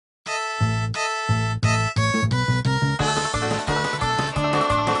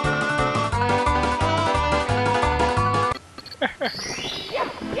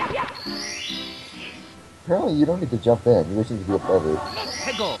Apparently you don't need to jump in, you just need to be above it.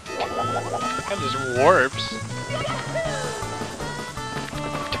 That just warps.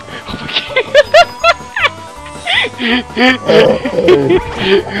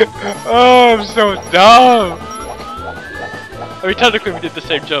 Oh, I'm so dumb! I mean, technically we did the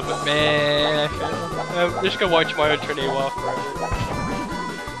same jump, but man, I failed. I'm just gonna watch Mario turn AWOL forever.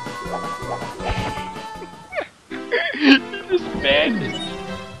 Just bandage.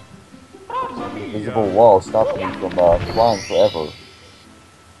 Invisible wall stopping you from flying forever.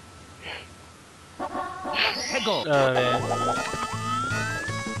 Oh man. Alright.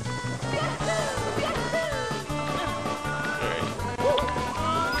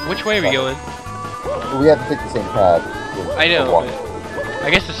 Which way are we going? We have to take the same path. I know, but I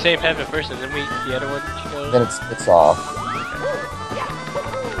guess the same path at first and then the other one goes. Then it's off.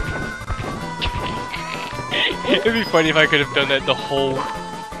 It'd be funny if I could have done that the whole...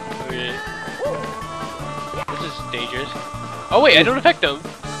 Okay. This is dangerous. Oh wait, I don't affect them!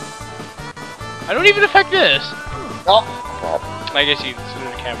 I don't even affect this! Oh! Crap. I guess you can sit in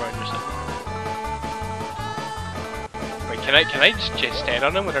the camera on yourself. Wait, can I just stand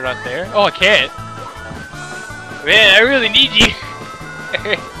on them when they're not there? Oh, I can't! Man, I really need you!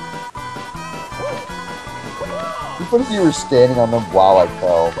 What if you were standing on them while I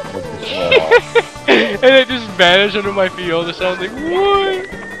fell? And it just vanished under my feet all of a sudden, like, what?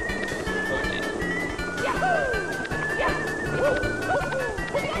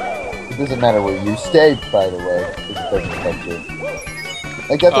 It doesn't matter where you stay, by the way, because it doesn't affect you.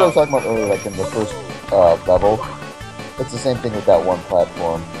 Like, that's what I was talking about earlier, like in the first level. It's the same thing with that one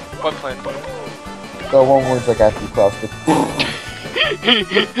platform. What platform? The one where it's like after you cross the...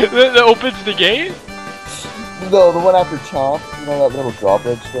 that opens the gate? No, the one after Chomp, you know that little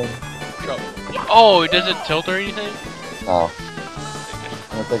drawbridge thing? Oh, it doesn't tilt or anything? No.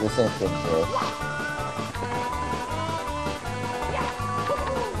 And it's like the same thing here.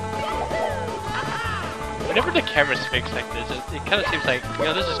 Whenever the camera's fixed like this, it kind of seems like, you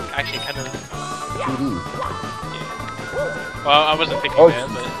know, this is actually kind of... 2D. Yeah. Well, I wasn't thinking that,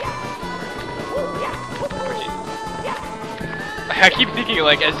 but... I keep thinking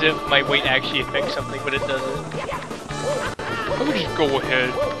like as if my weight actually affects something, but it doesn't. Let me just go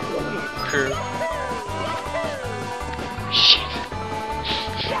ahead. Curve. Shit.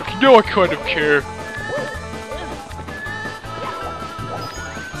 No, I kind of care.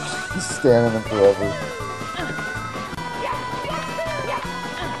 He's standing them forever.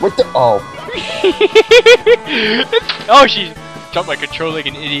 What the? Oh. Oh, she jumped my control like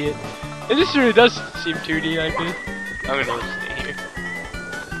an idiot. And this really does seem 2D like this. I'm gonna stay here.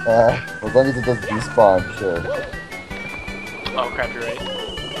 As long as it doesn't despawn, sure. Oh crap, you're right.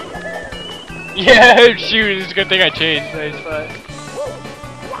 Yeah, shoot, it's a good thing I changed. Nice spot.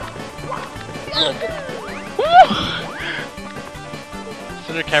 Is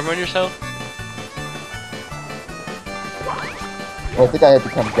there a camera on yourself? Well, I think I had to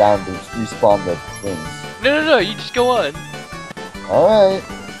come down to respawn the things. No, you just go on. Alright.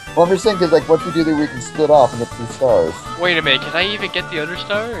 Well, I'm just saying, because like, once we do that, we can split off and get 2 stars. Wait a minute, can I even get the other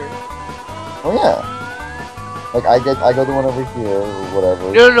star? Or? Oh yeah. Like, I go the one over here, or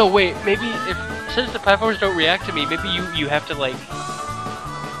whatever. No, wait, maybe since the platforms don't react to me, maybe you have to, like...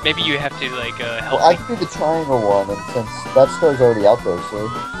 Maybe you have to, like, help well, I me. can do the triangle one, and since that star's already out there, so...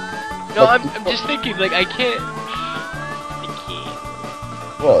 No, like, I'm just thinking, like, I can't...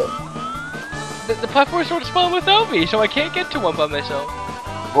 What? The platforms don't spawn without me, so I can't get to one by myself.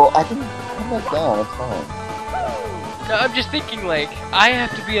 Well, I can come back down, it's fine. No, I'm just thinking, like, I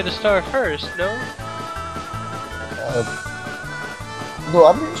have to be at a star first, no? No,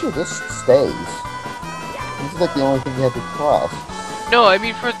 I'm pretty sure this stays. This is like the only thing you have to cross. No, I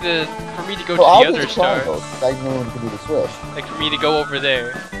mean for me to go to I'll the do other the star. triangle, I know when you can do the switch. Like for me to go over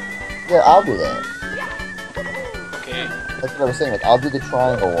there. Yeah, I'll do that. Okay. That's what I was saying, like, I'll do the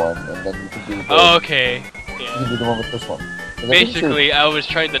triangle one, and then you can do the... Oh, okay. You Yeah. can do the one with this one. Basically, I was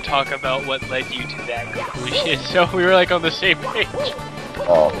trying to talk about what led you to that conclusion, so we were like on the same page.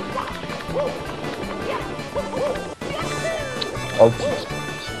 Oh. Oh, jeez.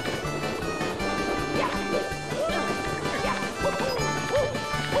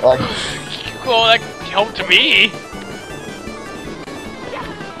 Well, that helped me.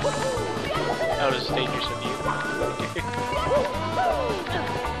 That was dangerous of you.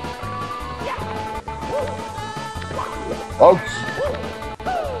 Oh,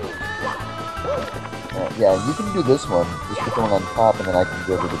 Yeah, you can do this one. Just put the one on top, and then I can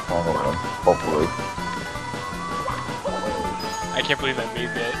go to the final one. Hopefully. I can't believe I made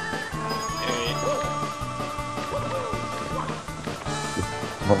that. Alright.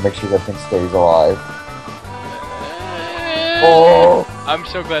 I want to make sure that thing stays alive. Oh! I'm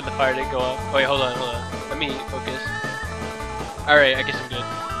so glad the fire didn't go off. Wait, hold on. Let me focus. Alright, I guess I'm good.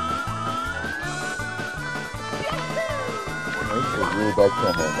 It's a really bad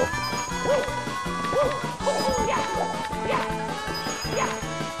camera angle.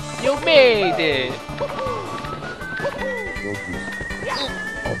 You made it!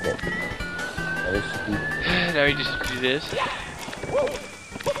 Okay. Now you just do this.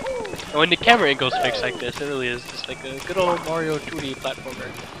 And when the camera angle's fixed like this, it really is just like a good old Mario 2D platformer.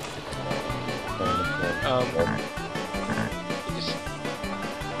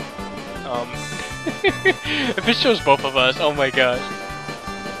 If it shows both of us, oh my gosh.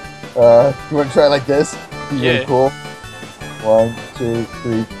 You want to try like this? Be Yeah. really cool. 1, 2,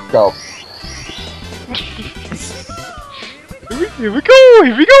 3, go. Here we go!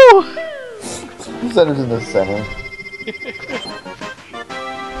 Here we go! The center's in the center.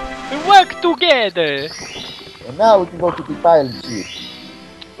 We work together! And now we can go to the pilot ship.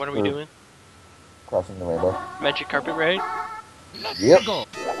 What are we doing? Crossing the rainbow. Magic carpet ride? Yep. And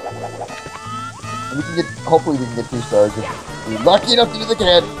we can get, hopefully we can get 2 stars if we're lucky enough to do the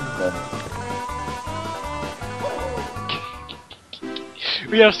can.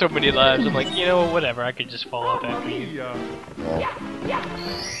 We have so many lives, I'm like, you know, whatever, I could just fall off after you. Yeah.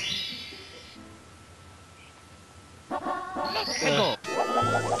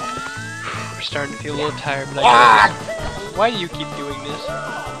 We're starting to feel a little tired, but why do you keep doing this?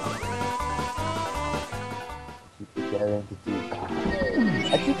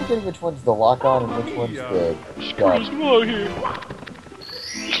 I keep forgetting which one's the lock on and which one's the Screw some out here.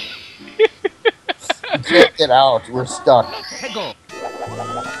 We can't get out, we're stuck.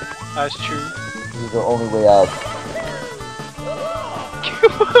 That's true. This is the only way out.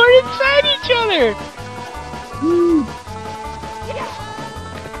 We're inside each other!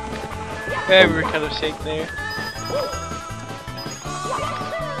 Yeah, we were kind of safe there.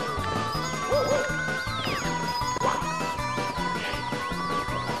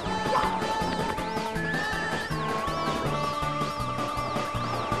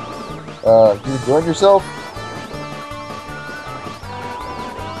 You enjoying yourself?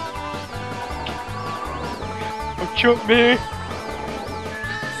 Don't choke me!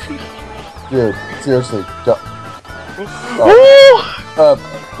 Dude, seriously, don't.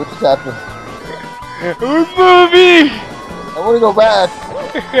 What just happened? We're moving! I want to go back!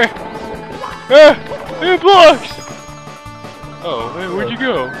 Blocks! Oh, where'd you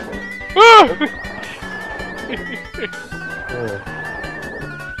go? Ah!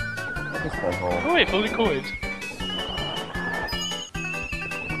 Oh wait, fully coins.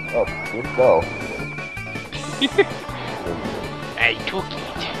 Oh, where'd it go? I took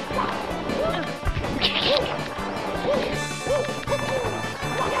it.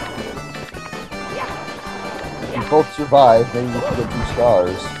 If you both survive, maybe we can get 2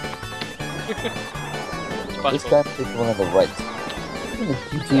 stars. This time, take the one on the right.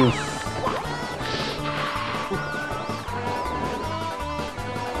 You too.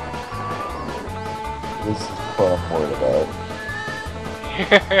 This is what I'm worried about.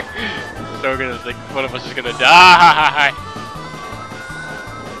 So we're gonna, like, one of us is gonna die!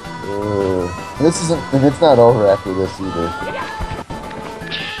 This isn't, and it's not over after this either.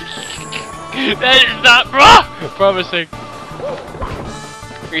 That is not promising.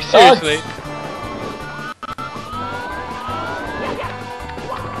 Are you seriously?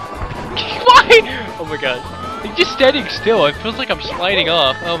 Why? Oh my god. I'm just standing still. It feels like I'm sliding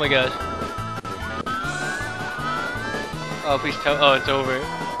off. Oh my god. Oh, please tell. Oh, it's over.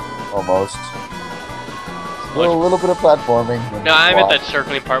 Almost. A little bit of platforming. No, I'm at that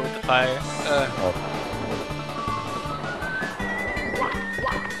circling part with the fire.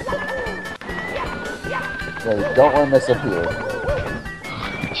 Yeah, you don't want to mess up here.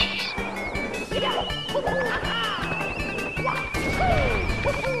 Jeez.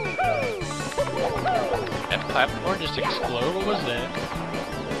 That platform just exploded? What was that?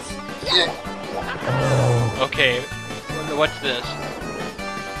 Okay, what's this?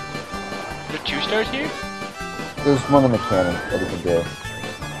 There 2 stars here? There's one in the cannon that we can do.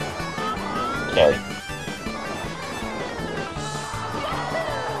 Sorry.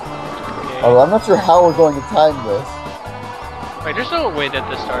 Oh, I'm not sure how we're going to time this. Wait, there's no way that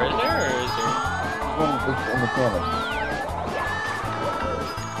the star is there, or is there? There's one in the cannon.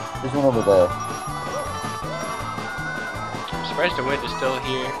 There's one over there. I'm surprised the wind is still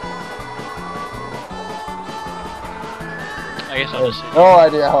here. I guess I'll just sit. No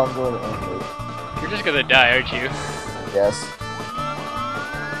idea how I'm going to end it. You're just gonna die, aren't you? Yes.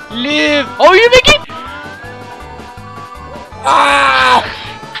 Live! Oh, you make it! Ah!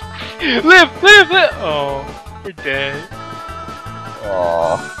 Live! Live! Live! Oh, you're dead.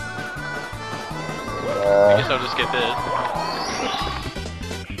 Aww. I guess I'll just get this.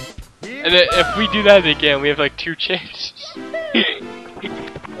 And then if we do that again, we have like 2 chances. I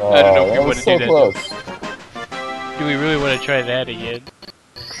don't know if we want to so do that. close. Do we really want to try that again?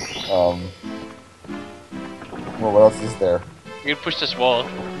 Well, what else is there? We can push this wall.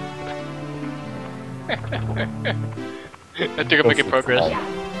 I think I'm making progress.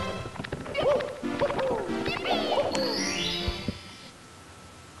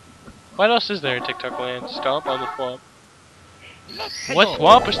 What else is there in TikTok land? Stomp on the swamp. What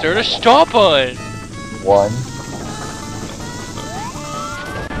swamp is there to stomp on? 1.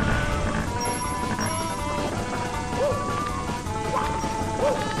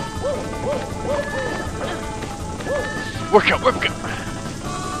 Workout, workout!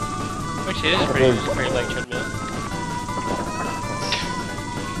 Actually, this is pretty light treadmill.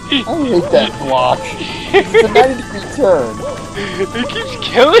 I hate that block. It's a 90-degree turn. It keeps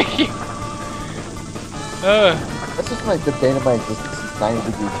killing you! That's just like the bane of my existence, is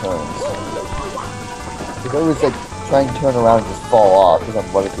 90-degree turns. Because I always like try and turn around and just fall off because I'm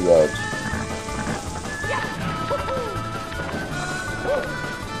right at the edge.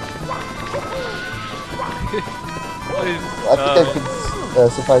 I think I can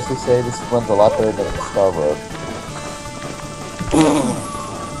suffice to say this runs a lot better than Star Road.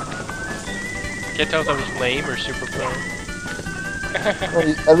 Can't tell if that was lame or super pro. Well,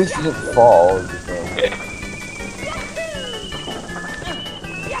 at least you didn't fall.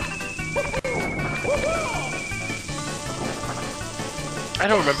 I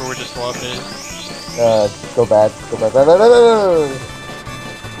don't remember where this swamp is. Go back.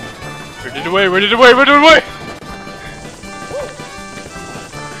 Run it away, run it away, run it away!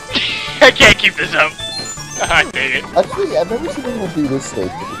 I can't keep this up. Ah, dang it. Actually, I've never seen anyone do this stage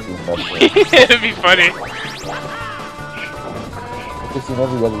with the team wrestling. It'd be funny. I've seen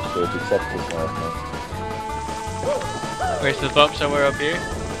every other stage except this one, I think. Where's the bump somewhere up here?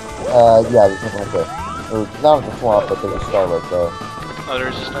 Yeah, there's nothing like that. Or, not in the swamp, but there's a star right there. Oh,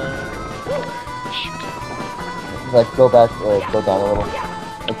 there's a star. Shoot. Like, go back, go down a little.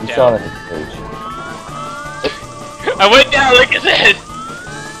 Like you saw in the stage. I went down like I said!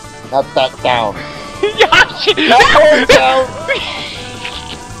 Not that down. Yosh! Not going down!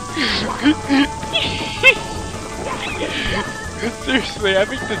 Seriously, I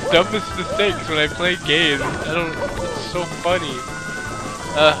make the dumbest mistakes when I play games. I don't... It's so funny.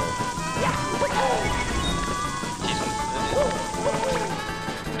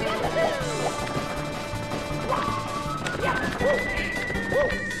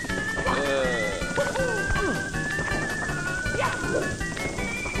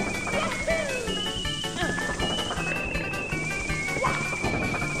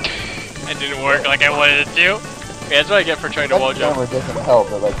 It didn't work like I wanted it to. Yeah, that's what I get for trying to wall jump. That camera doesn't help,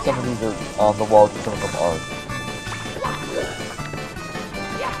 but like some of these are on the wall, some of them aren't.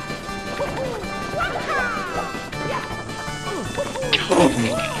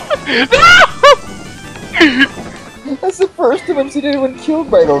 That's the first time I've seen anyone killed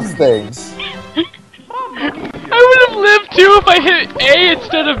by those things. I would have lived too if I hit A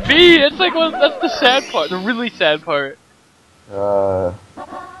instead of B. It's like, well, that's the sad part, the really sad part.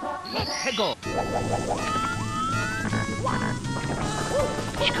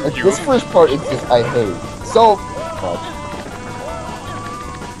 Like, this first part is just I hate so much.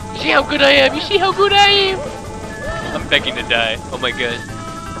 You see how good I am? You see how good I am? I'm begging to die. Oh my god.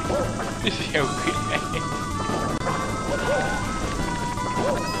 You see how good I am?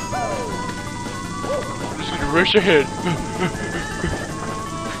 I'm just gonna rush ahead.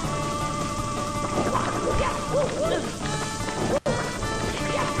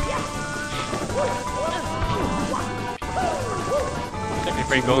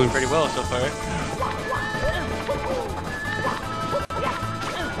 It's going pretty well so far.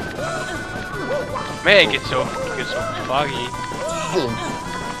 Man, it gets so foggy.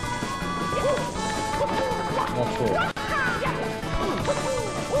 Not sure.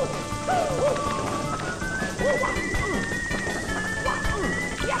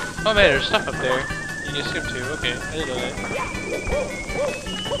 Oh man, there's stuff up there. You can skip to. Okay, I didn't know that.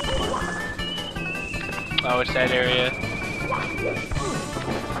 Oh, it's that area.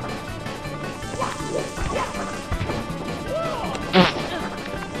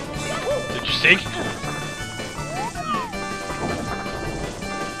 Did you sink?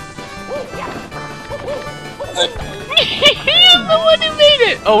 He's the one who made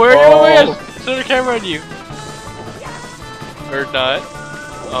it! Oh, where are you? Oh my gosh! Set a camera on you. Or not.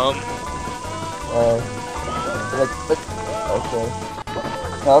 Okay.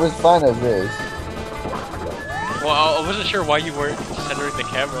 No, I was fine as is. Well, I wasn't sure why you weren't centering the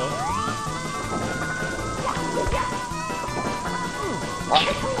camera.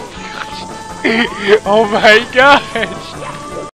 Oh my gosh!